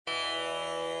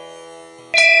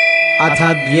अथ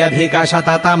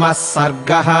 2,000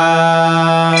 सर्गः।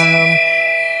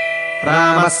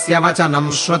 रामस्य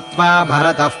वचनम् श्रुत्वा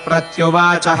भरतः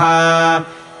प्रत्युवाचः,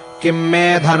 किम्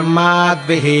मे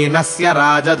धर्माद्विहीनस्य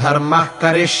राजधर्मः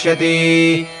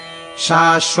करिष्यति?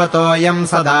 शाश्वतोऽयम्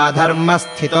सदा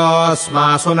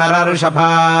धर्मस्थितोऽस्मासु नरर्षभ।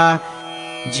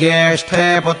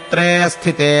 ज्येष्ठे पुत्रे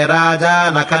स्थिते राजा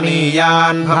न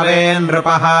कनीयान्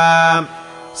भवेन्नृपः।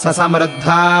 स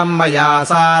समृद्धाम् मया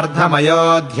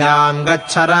सार्धमयोध्याम्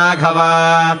गच्छ राघव।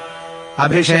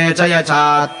 अभिषेचय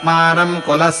चात्मानम्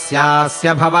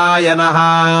कुलस्यास्य भवायनः।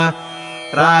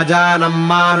 राजानम्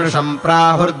मानुषम्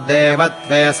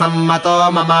प्राहुर्देवत्वे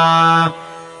सम्मतो मम।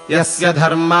 यस्य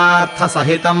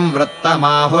धर्मार्थसहितम्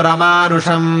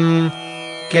वृत्तमाहुरमानुषम्।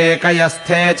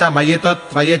 केकयस्थे च मयि तु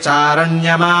त्वयि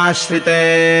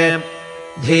चारण्यमाश्रिते।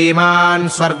 धीमान्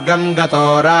स्वर्गम्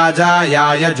गतो राजा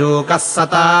यायजूकः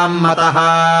सताम् मतः।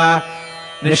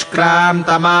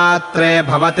 निष्क्रान्तमात्रे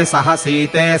भवति सह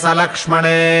सीते स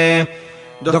लक्ष्मणे।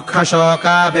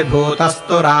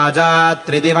 दुःखशोकाभिभूतस्तु राजा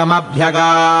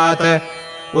त्रिदिवमभ्यगात्।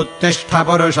 उत्तिष्ठ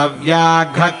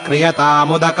पुरुषव्याघ्र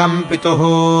क्रियतामुदकम्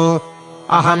पितुः।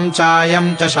 अहम्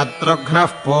चायम् च शत्रुघ्नः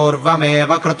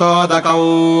पूर्वमेव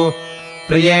कृतोदकौ।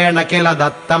 प्रियेण किल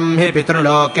दत्तम् हि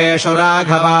पितृलोकेषु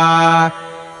राघव।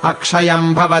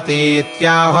 अक्षयम्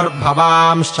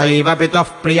भवतीत्याहुर्भवांश्चैव पितुः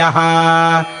प्रियः।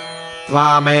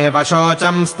 त्वामेव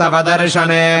शोचंस्तव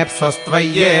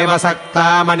दर्शनेऽप्सुस्त्वय्येव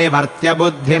सक्तामनिवर्त्य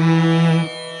बुद्धिम्।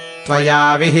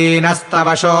 त्वया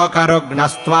विहीनस्तव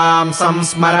शोकरुग्णस्त्वाम्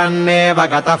संस्मरन्नेव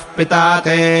गतः पिता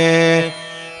ते।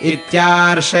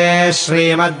 इत्यार्षे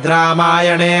श्रीमद्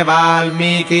रामायणे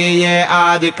वाल्मीकीये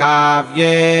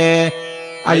आदिकाव्ये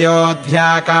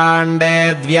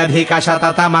अयोध्याकाण्डे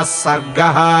 2,000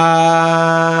 सर्गः।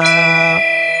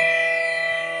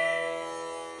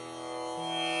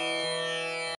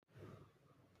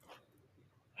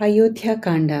 Ayodhya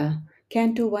Kanda,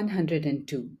 Canto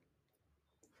 102.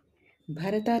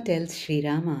 Bharata tells Sri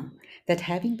Rama that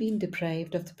having been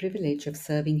deprived of the privilege of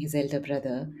serving his elder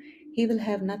brother, he will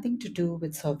have nothing to do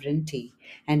with sovereignty,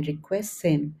 and requests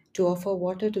him to offer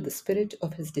water to the spirit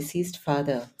of his deceased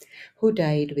father, who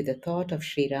died with the thought of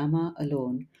Sri Rama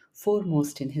alone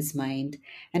foremost in his mind,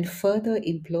 and further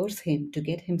implores him to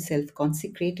get himself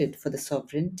consecrated for the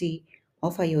sovereignty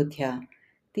of Ayodhya,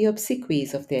 the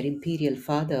obsequies of their imperial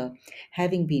father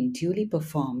having been duly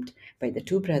performed by the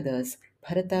two brothers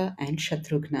Bharata and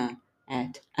Shatrughna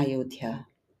at Ayodhya.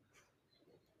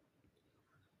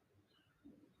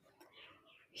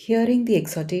 Hearing the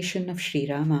exhortation of Sri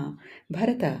Rama,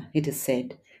 Bharata, it is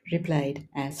said, replied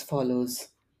as follows: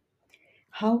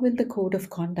 How will the code of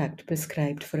conduct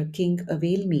prescribed for a king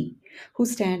avail me, who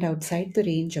stand outside the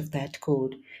range of that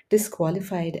code,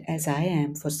 disqualified as I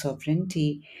am for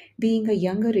sovereignty, being a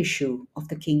younger issue of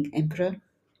the king emperor?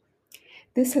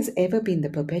 This has ever been the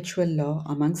perpetual law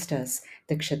amongst us,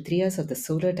 the Kshatriyas of the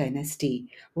solar dynasty,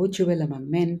 O jewel among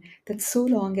men, that so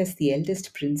long as the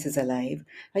eldest prince is alive,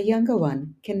 a younger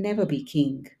one can never be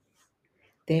king.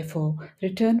 Therefore,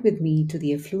 return with me to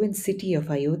the affluent city of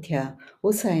Ayodhya,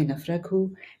 O scion of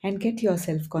Raghu, and get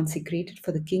yourself consecrated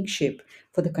for the kingship,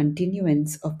 for the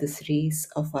continuance of this race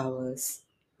of ours.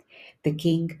 The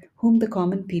king, whom the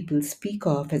common people speak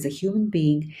of as a human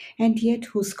being, and yet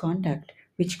whose conduct,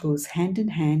 which goes hand in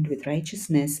hand with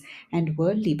righteousness and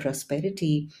worldly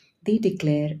prosperity, they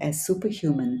declare as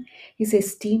superhuman, is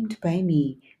esteemed by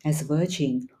me as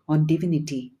verging on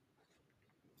divinity.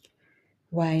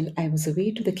 While I was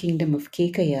away to the kingdom of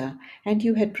Kekaya, and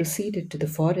you had proceeded to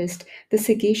the forest, the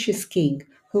sagacious king,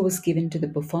 who was given to the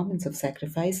performance of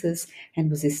sacrifices and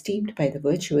was esteemed by the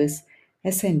virtuous,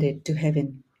 ascended to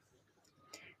heaven.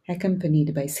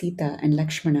 Accompanied by Sita and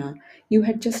Lakshmana, you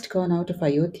had just gone out of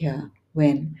Ayodhya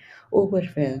when,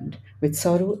 overwhelmed with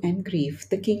sorrow and grief,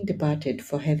 the king departed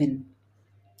for heaven.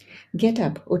 Get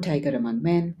up, O tiger among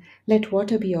men, let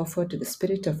water be offered to the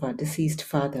spirit of our deceased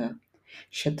father.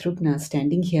 Shatrughna,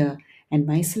 standing here, and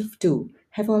myself too,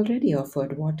 have already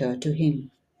offered water to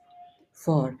him.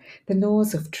 For the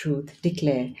knowers of truth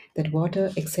declare that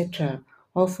water, etc.,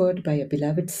 offered by a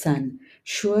beloved son,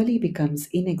 surely becomes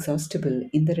inexhaustible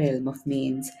in the realm of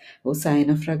mains, O scion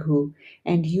of Raghu,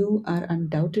 and you are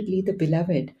undoubtedly the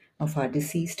beloved of our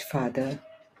deceased father.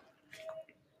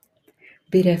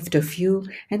 Bereft of you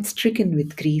and stricken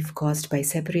with grief caused by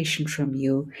separation from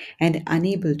you, and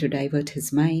unable to divert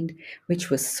his mind, which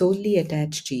was solely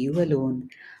attached to you alone,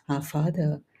 our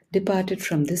father departed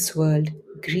from this world,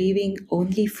 grieving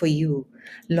only for you,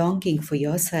 longing for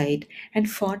your sight, and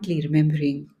fondly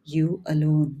remembering you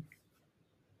alone.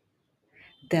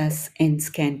 Thus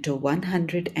ends Canto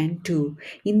 102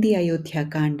 in the Ayodhya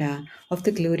Kanda of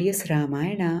the glorious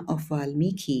Ramayana of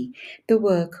Valmiki, the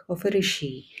work of a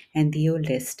rishi and the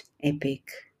oldest epic.